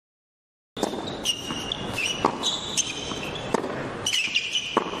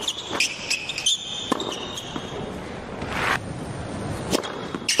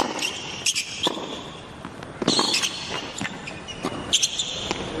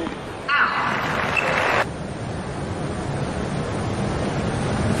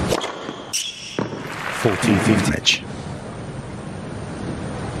14-15.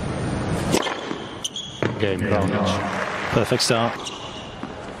 Game, Raonic. Perfect start.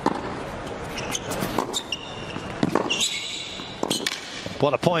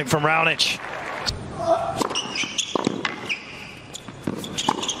 What a point from Raonic.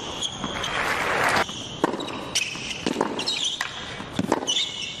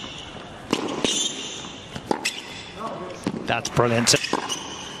 That's brilliant.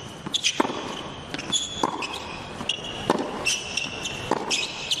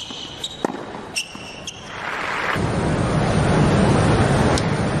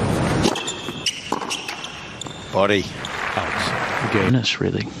 Body. Out. Game. Goodness,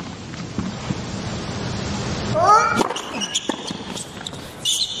 really.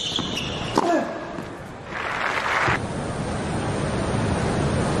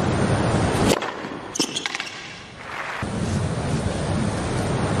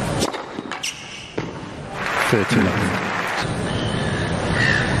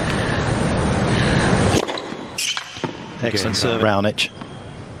 Excellent serve, Raonic.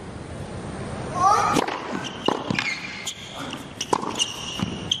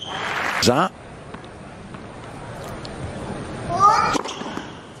 That.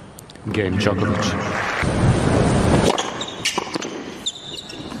 Game, Djokovic.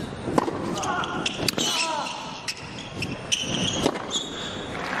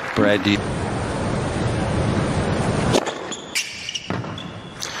 Brady.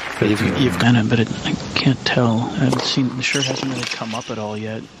 You've done it, but I can't tell. I haven't seen. The shirt hasn't really come up at all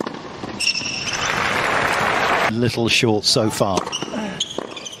yet. Little short so far.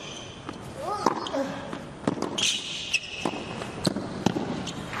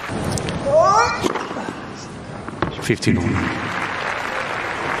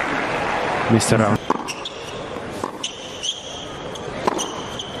 Mr. Raonic.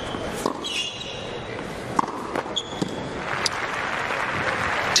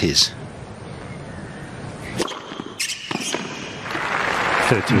 His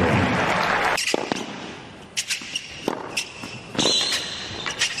 31.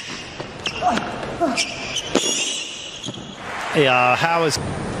 Yeah, how is...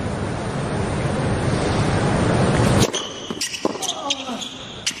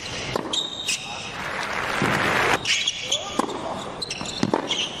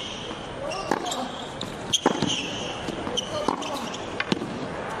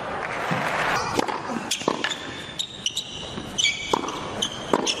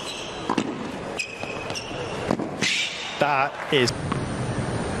 That is...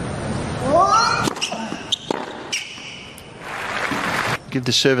 Give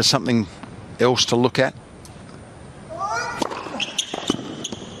the server something else to look at.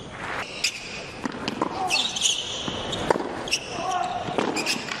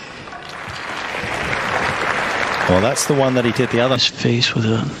 Well, that's the one that he did the other. His face with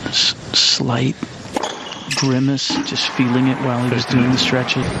a slight grimace, just feeling it while he was doing the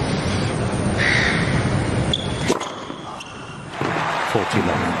stretches. 49.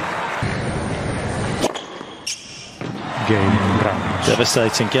 Game, Raonic.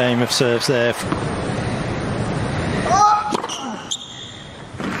 Devastating game of serves there.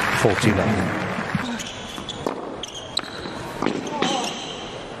 49.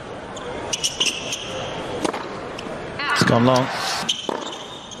 It's gone long.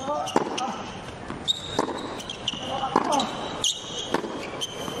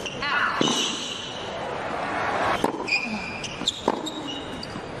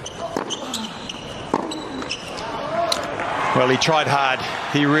 Well, he tried hard.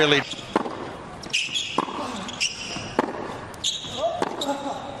 He really...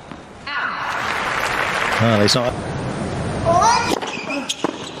 Well, he's not...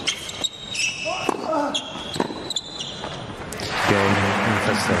 Game,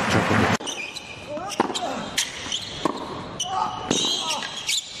 Mr. Djokovic.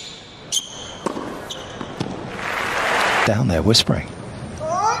 Down there whispering.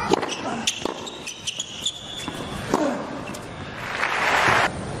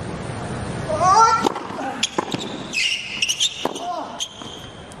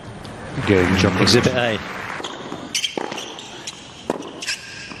 Game, Djokovic. Exhibit A.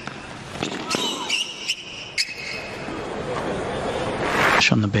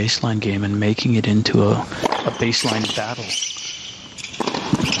 On the baseline game and making it into a baseline battle.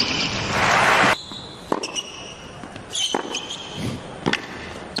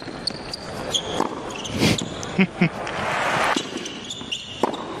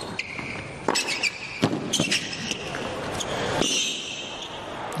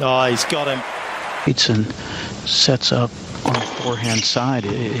 Oh, he's got him. And sets up on the forehand side.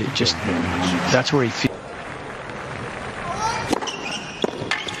 It just, that's where he feels.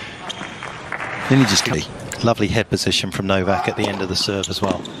 Then he just lovely head position from Novak at the end of the serve as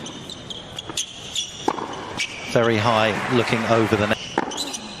well. Very high, looking over the net.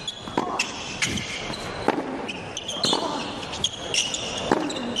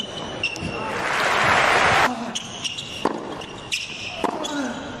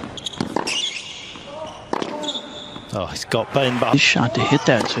 Oh, he's got Ben back. His shot to hit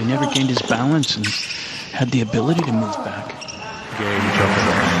that, so he never gained his balance and had the ability to move back. Game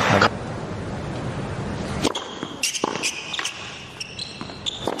Djokovic.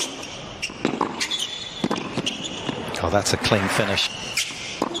 Oh, that's a clean finish.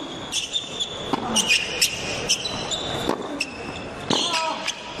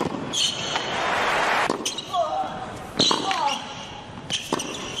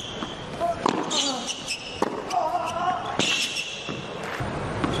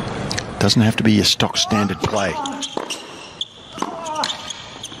 Doesn't have to be your stock standard play.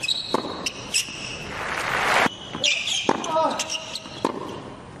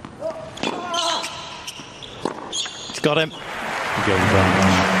 He's got him. Game Brown.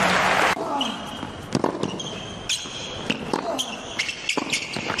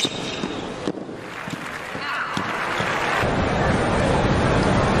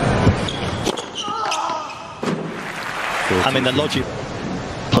 I mean, the logic.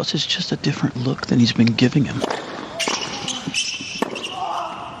 Plus, it's just a different look than he's been giving him.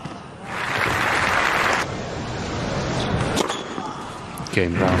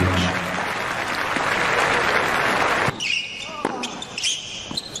 Game Brown.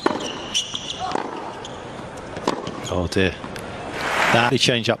 Oh dear. That they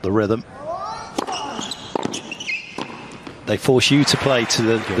change up the rhythm. They force you to play to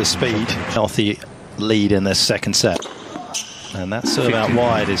the speed. Healthy lead in this second set. And that serve out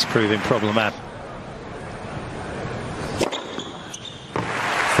wide is proving problematic.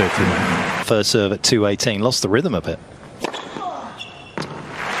 39. First serve at 2:18. Lost the rhythm a bit.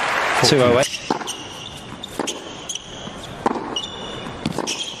 2:08.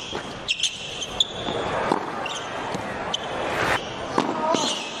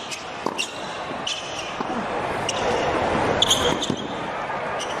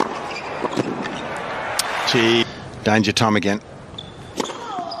 Gee, danger time again.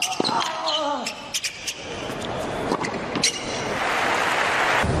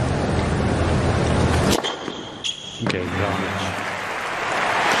 Game Raonic.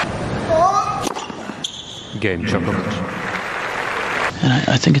 Game Djokovic. And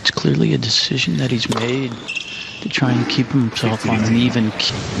I think it's clearly a decision that he's made to try and keep himself on an even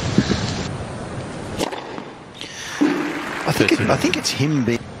key. I think it's him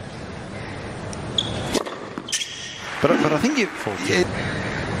being. But I think it.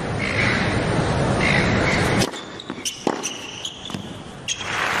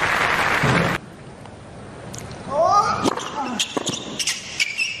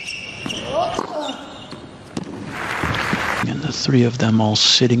 And the three of them all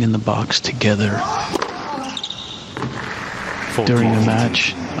sitting in the box together during the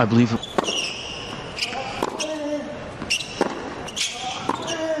match, I believe.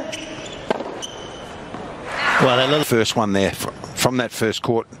 Well, that little first one there from that first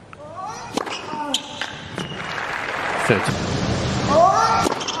court. 30.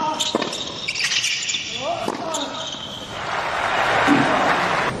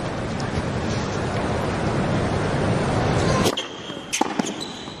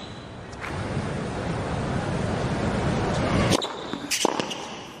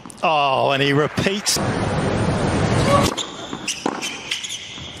 Oh, and he repeats.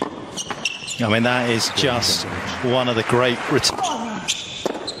 I mean, that is just one of the great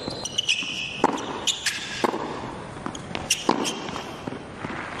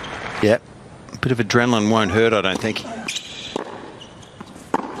Yeah, a bit of adrenaline won't hurt, I don't think.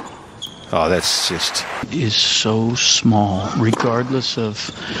 Oh, that's just... Is so small, regardless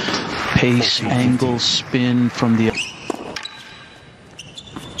of pace, angle, spin from the...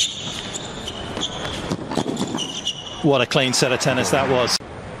 What a clean set of tennis that was.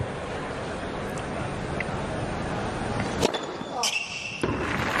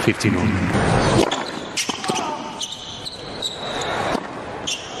 $15.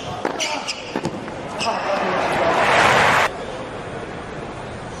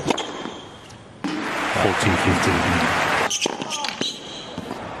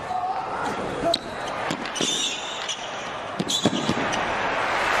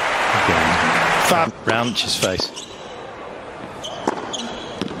 Fab round his face.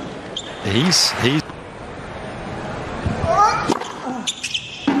 He's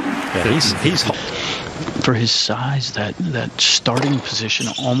hot. For his size, that starting position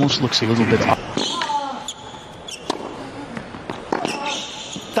almost looks a little bit off.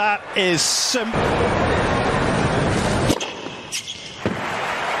 That is simple.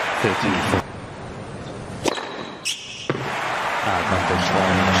 13. Advantage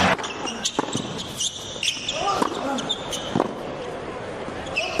Raonic.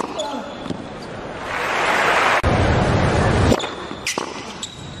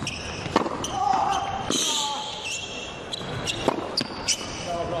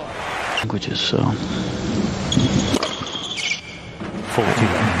 Languages, so 14.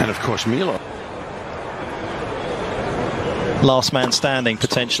 And of course, Milos. Last man standing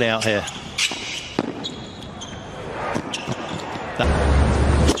potentially out here.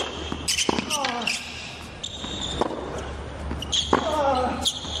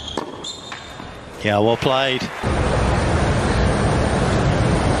 Yeah, well played.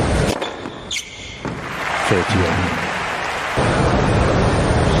 31.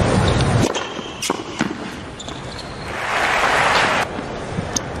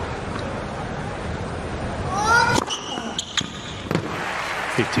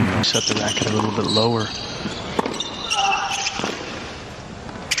 set the racket a little bit lower.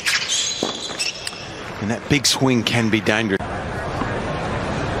 And that big swing can be dangerous.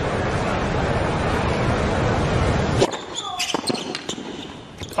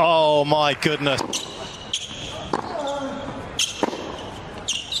 Oh my goodness.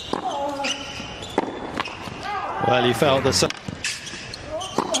 Well, you felt the...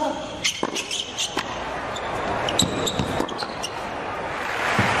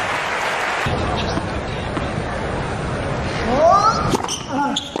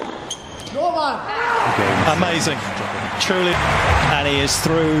 Amazing, truly, and he is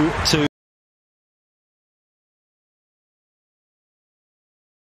through to